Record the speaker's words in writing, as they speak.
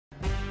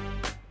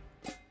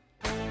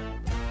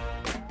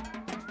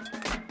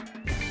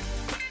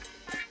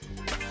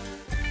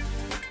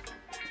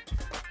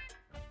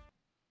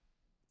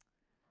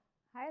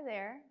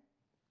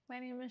My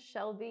name is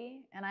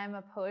Shelby, and I'm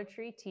a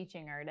poetry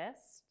teaching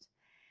artist.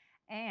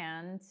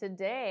 And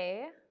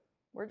today,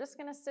 we're just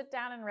gonna sit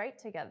down and write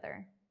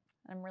together.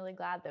 I'm really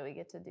glad that we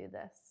get to do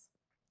this.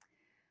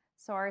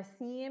 So our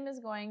theme is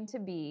going to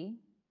be,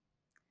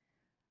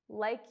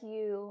 like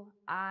you,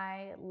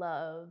 I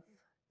love ...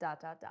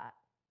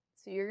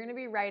 So you're gonna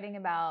be writing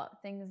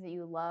about things that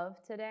you love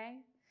today,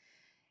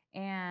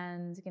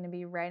 and gonna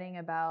be writing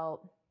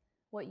about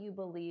what you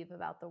believe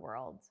about the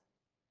world.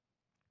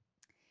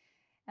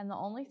 And the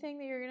only thing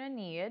that you're gonna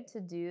need to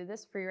do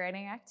this free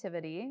writing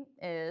activity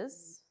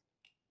is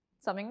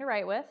something to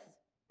write with,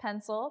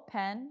 pencil,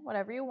 pen,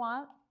 whatever you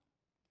want,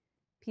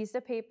 piece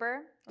of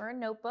paper or a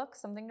notebook,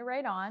 something to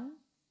write on.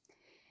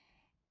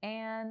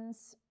 And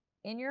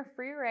in your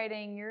free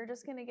writing, you're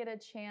just gonna get a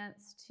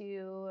chance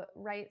to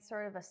write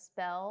sort of a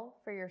spell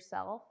for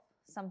yourself,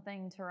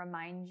 something to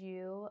remind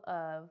you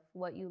of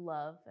what you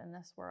love in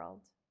this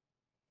world.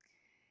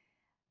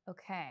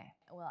 Okay,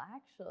 well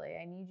actually,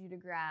 I need you to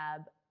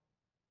grab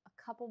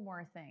a couple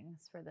more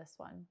things for this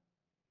one.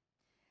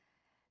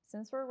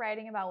 Since we're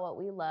writing about what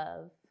we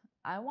love,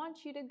 I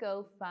want you to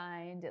go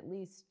find at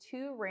least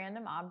 2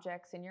 random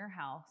objects in your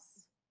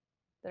house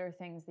that are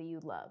things that you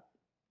love.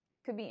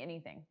 Could be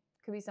anything.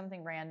 Could be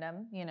something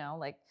random,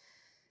 like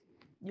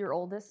your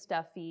oldest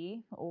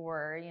stuffy,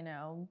 or,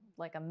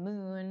 like a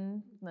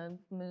moon, the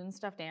moon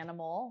stuffed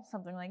animal,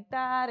 something like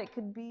that. It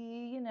could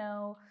be,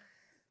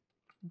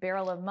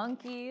 barrel of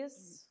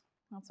monkeys.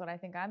 That's what I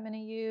think I'm gonna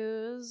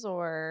use,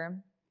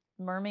 or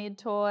mermaid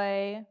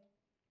toy,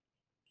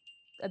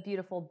 a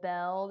beautiful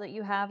bell that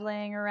you have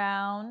laying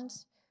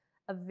around,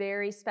 a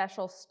very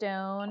special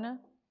stone,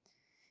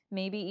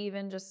 maybe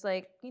even just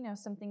like,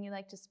 something you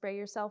like to spray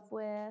yourself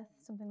with,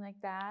 something like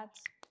that.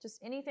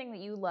 Just anything that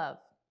you love.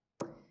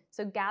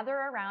 So gather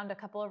around a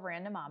couple of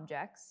random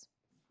objects.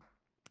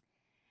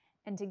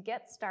 And to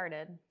get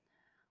started,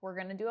 we're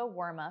gonna do a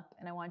warm-up,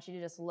 and I want you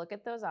to just look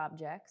at those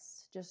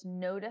objects, just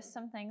notice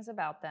some things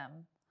about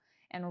them,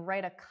 and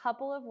write a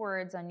couple of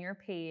words on your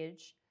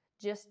page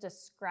just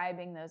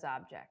describing those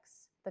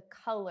objects. The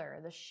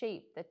color, the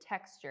shape, the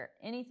texture,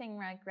 anything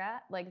like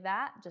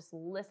that, just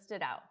list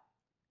it out.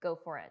 Go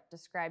for it.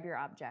 Describe your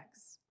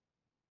objects.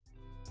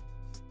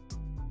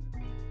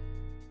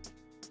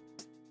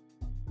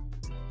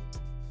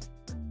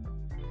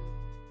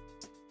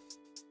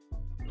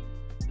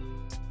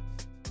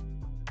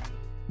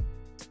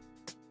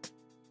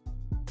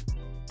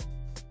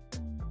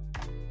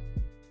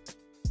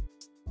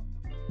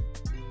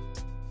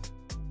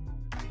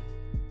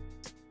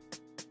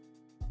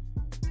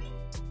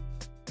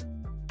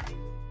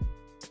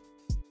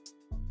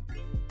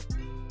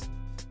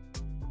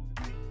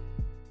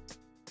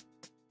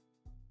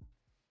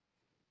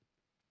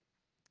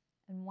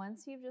 And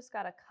once you've just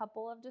got a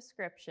couple of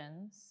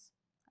descriptions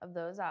of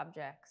those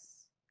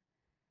objects,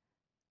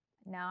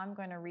 now I'm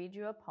going to read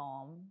you a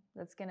poem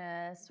that's going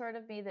to sort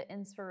of be the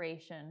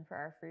inspiration for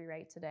our free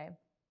write today.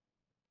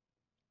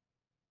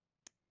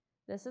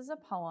 This is a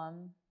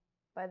poem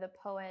by the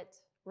poet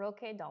Reel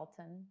Grrls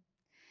Pro,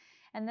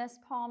 and this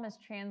poem is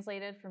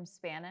translated from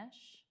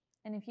Spanish.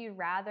 And if you'd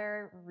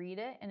rather read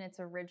it in its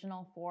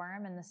original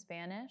form in the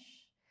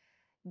Spanish,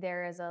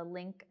 there is a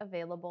link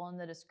available in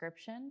the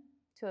description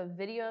to a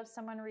video of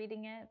someone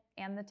reading it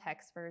and the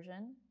text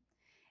version.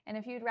 And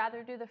if you'd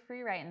rather do the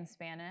free write in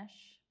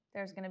Spanish,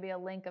 there's going to be a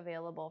link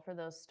available for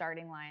those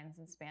starting lines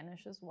in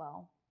Spanish as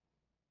well.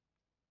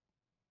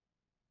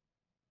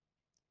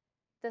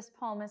 This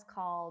poem is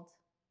called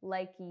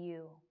Like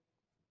You.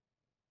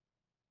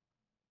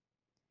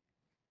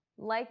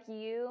 Like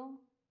you,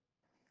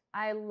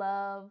 I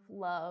love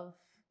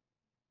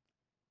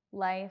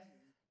life,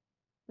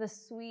 the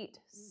sweet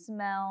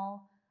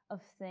smell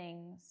of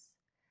things,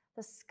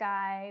 the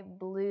sky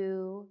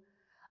blue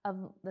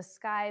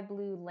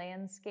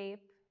landscape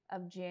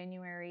of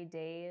January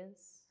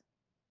days.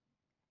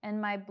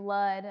 And my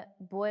blood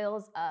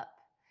boils up,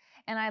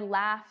 and I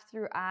laugh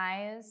through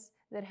eyes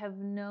that have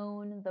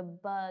known the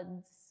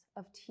buds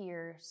of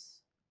tears.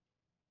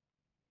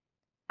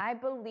 I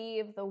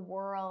believe the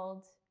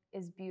world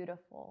is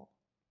beautiful,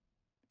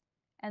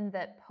 and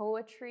that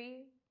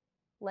poetry,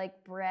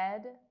 like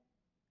bread,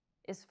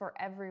 is for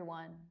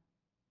everyone.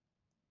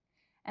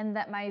 And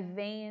that my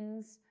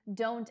veins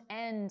don't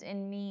end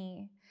in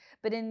me,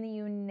 but in the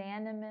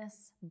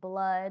unanimous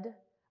blood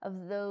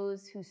of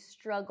those who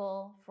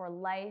struggle for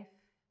life,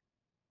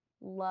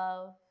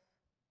 love,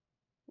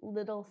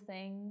 little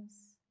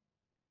things,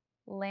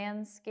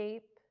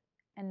 landscape,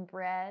 and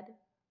bread,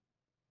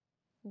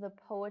 the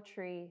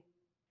poetry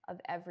of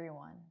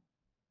everyone.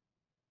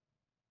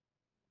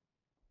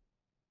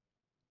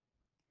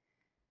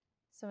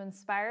 So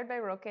inspired by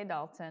Reel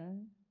Grrls Pro,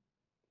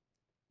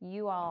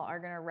 you all are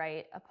going to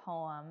write a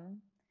poem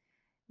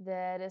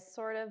that is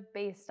sort of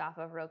based off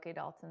of Reel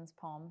Grrls Pro's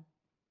poem.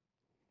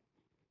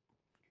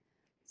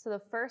 So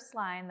the first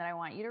line that I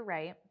want you to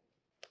write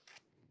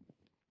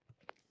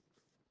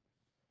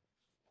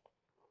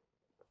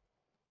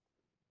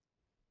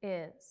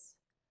is,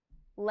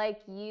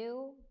 like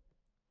you,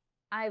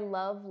 I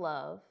love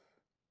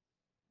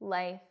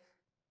life,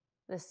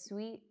 the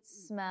sweet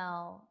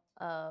smell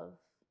of,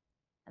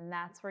 and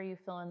that's where you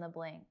fill in the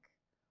blank.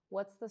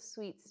 What's the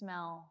sweet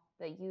smell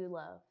that you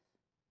love?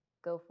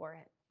 Go for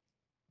it.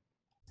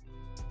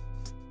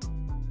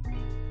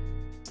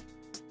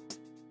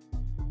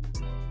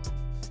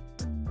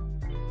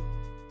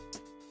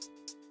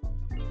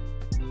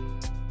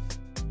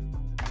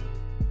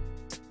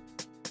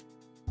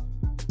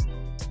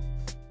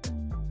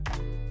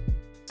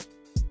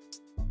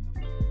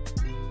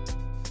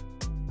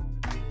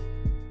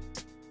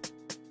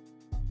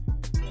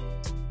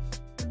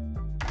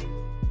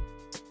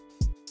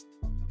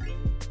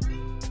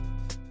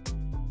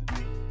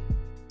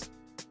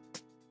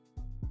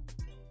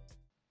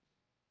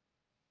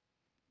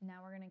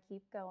 Now we're going to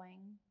keep going.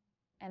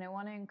 And I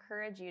want to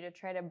encourage you to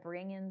try to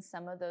bring in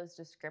some of those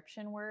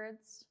description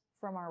words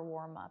from our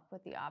warm-up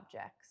with the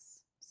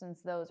objects,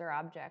 since those are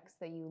objects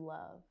that you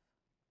love.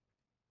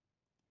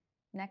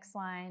 Next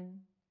line,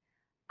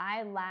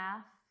 I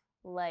laugh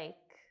like ...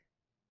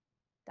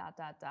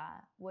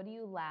 What do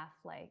you laugh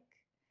like?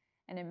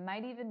 And it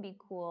might even be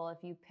cool if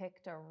you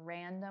picked a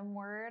random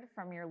word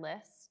from your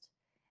list,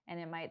 and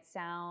it might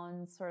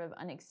sound sort of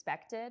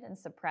unexpected and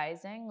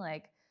surprising,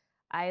 like,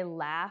 I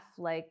laugh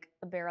like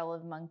a barrel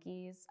of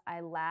monkeys. I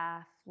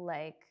laugh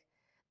like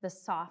the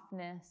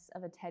softness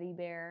of a teddy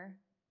bear.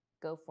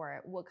 Go for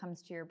it. What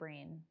comes to your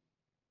brain?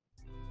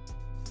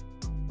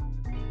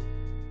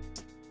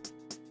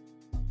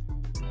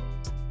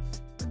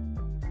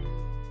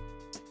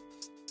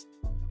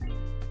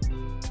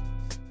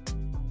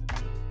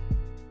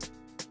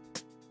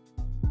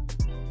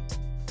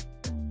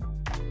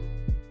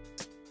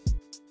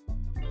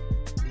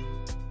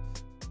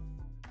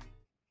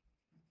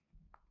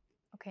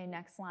 Okay,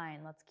 next line.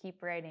 Let's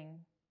keep writing.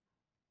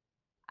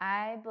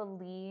 I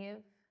believe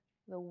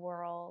the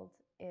world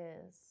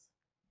is.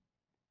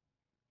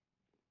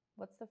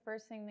 What's the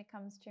first thing that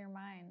comes to your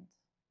mind?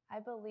 I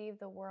believe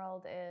the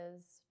world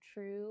is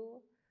true,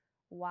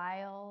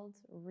 wild,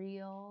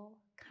 real,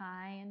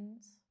 kind,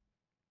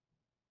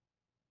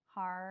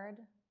 hard,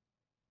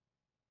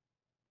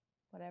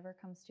 whatever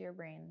comes to your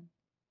brain.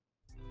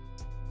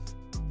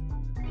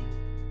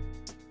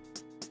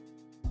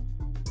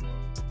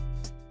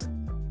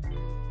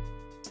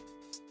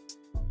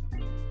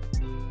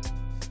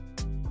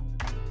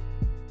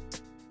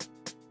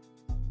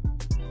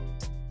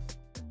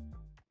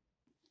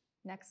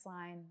 Next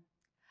line.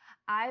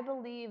 I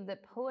believe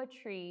that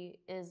poetry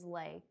is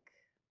like.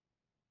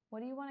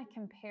 What do you want to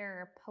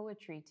compare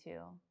poetry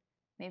to?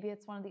 Maybe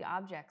it's one of the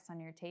objects on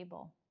your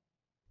table.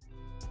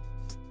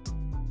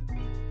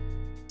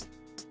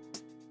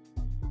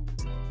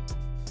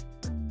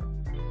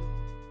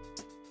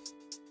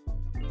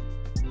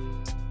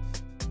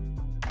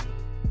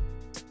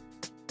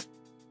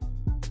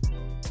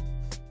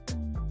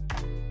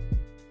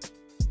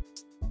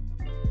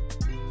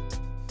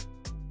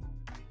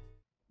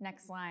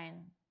 Next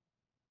line.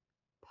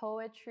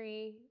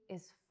 Poetry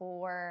is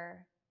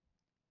for,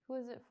 who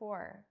is it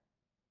for?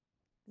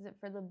 Is it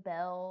for the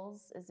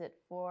bells? Is it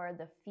for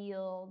the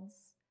fields?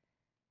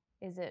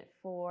 Is it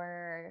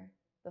for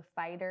the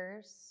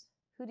fighters?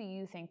 Who do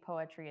you think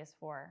poetry is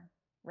for?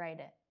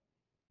 Write it.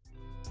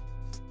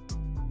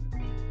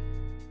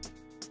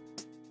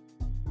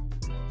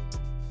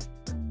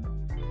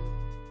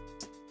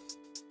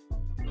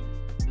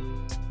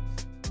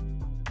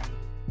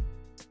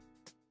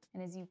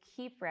 And as you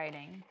keep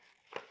writing,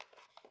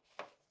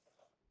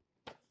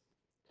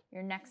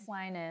 your next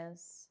line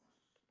is,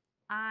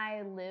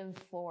 I live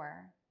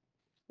for.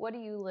 What do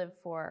you live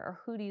for, or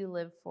who do you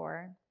live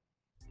for?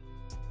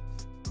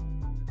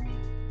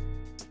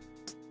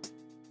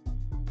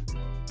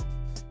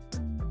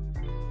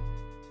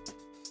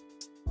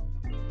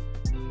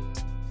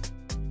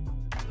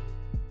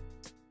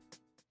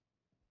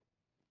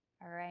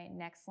 All right,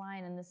 next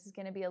line, and this is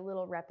going to be a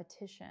little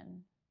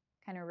repetition,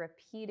 kind of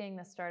repeating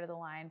the start of the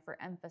line for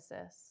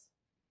emphasis.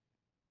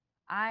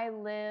 I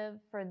live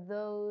for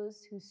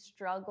those who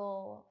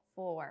struggle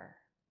for.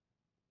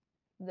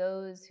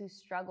 Those who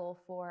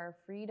struggle for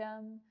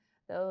freedom,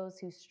 those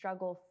who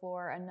struggle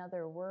for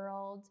another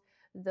world,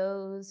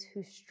 those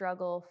who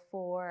struggle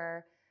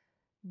for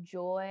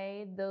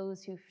joy,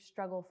 those who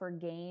struggle for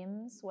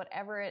games,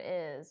 whatever it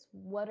is,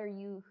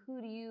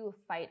 who do you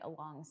fight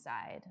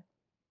alongside?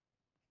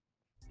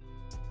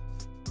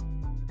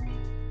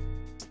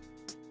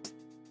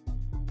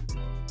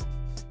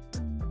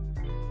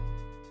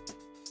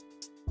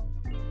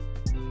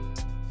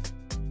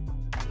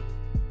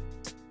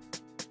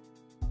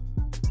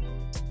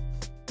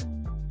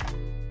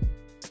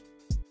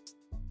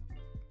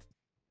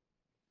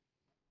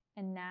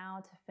 And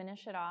now to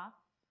finish it off,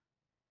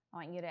 I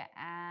want you to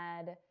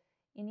add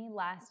any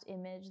last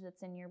image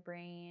that's in your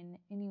brain,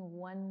 any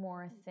one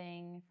more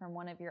thing from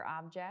one of your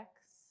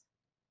objects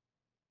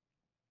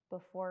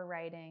before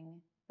writing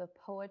the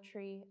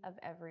poetry of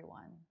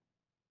everyone,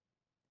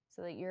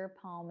 so that your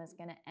poem is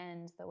going to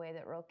end the way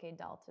that Roque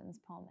Dalton's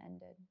poem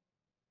ended.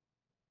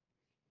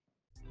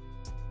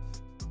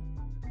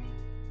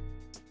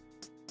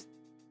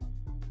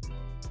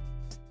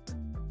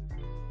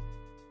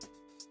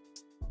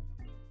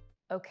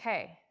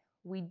 okay,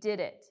 we did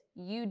it.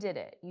 You did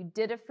it. You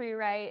did a free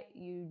write.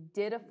 You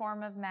did a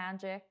form of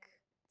magic.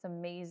 It's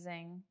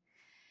amazing.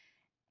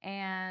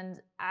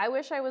 And I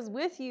wish I was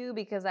with you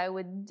because I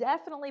would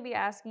definitely be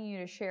asking you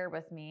to share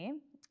with me,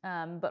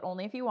 but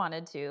only if you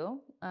wanted to.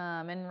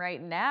 And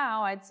right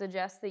now, I'd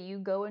suggest that you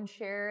go and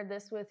share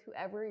this with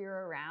whoever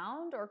you're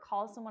around, or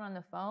call someone on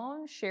the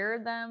phone, share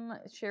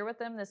with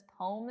them this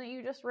poem that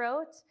you just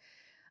wrote.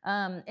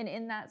 And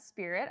in that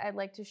spirit, I'd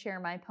like to share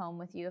my poem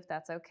with you if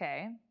that's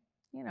okay.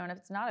 You know, and if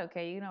it's not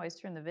okay, you can always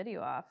turn the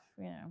video off.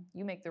 You know,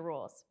 you make the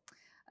rules.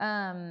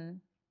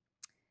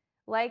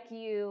 Like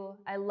you,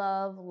 I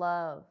love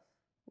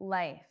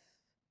life,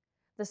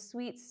 the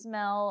sweet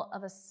smell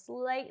of a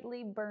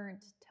slightly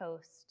burnt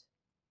toast.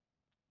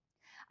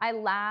 I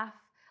laugh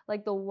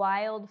like the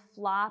wild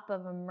flop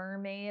of a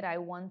mermaid I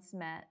once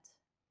met.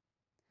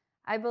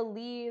 I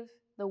believe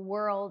the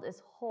world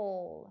is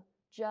whole,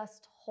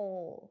 just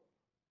whole.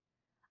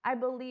 I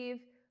believe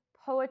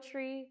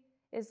poetry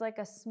is like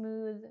a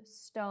smooth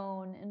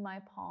stone in my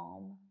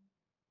palm.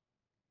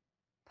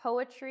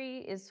 Poetry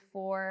is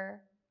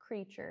for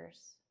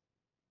creatures.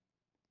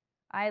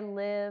 I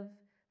live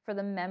for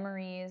the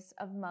memories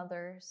of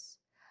mothers.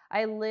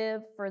 I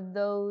live for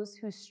those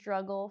who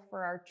struggle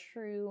for our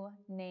true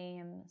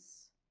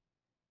names,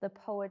 the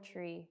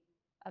poetry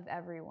of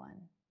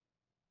everyone.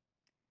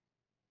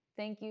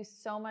 Thank you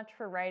so much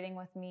for writing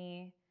with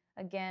me.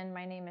 Again,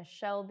 my name is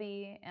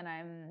Shelby, and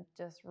I'm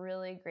just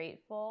really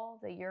grateful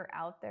that you're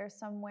out there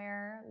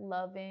somewhere,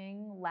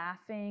 loving,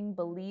 laughing,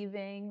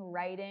 believing,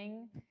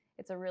 writing.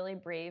 It's a really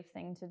brave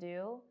thing to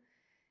do.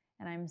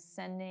 And I'm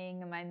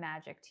sending my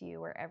magic to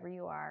you wherever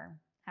you are.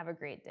 Have a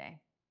great day.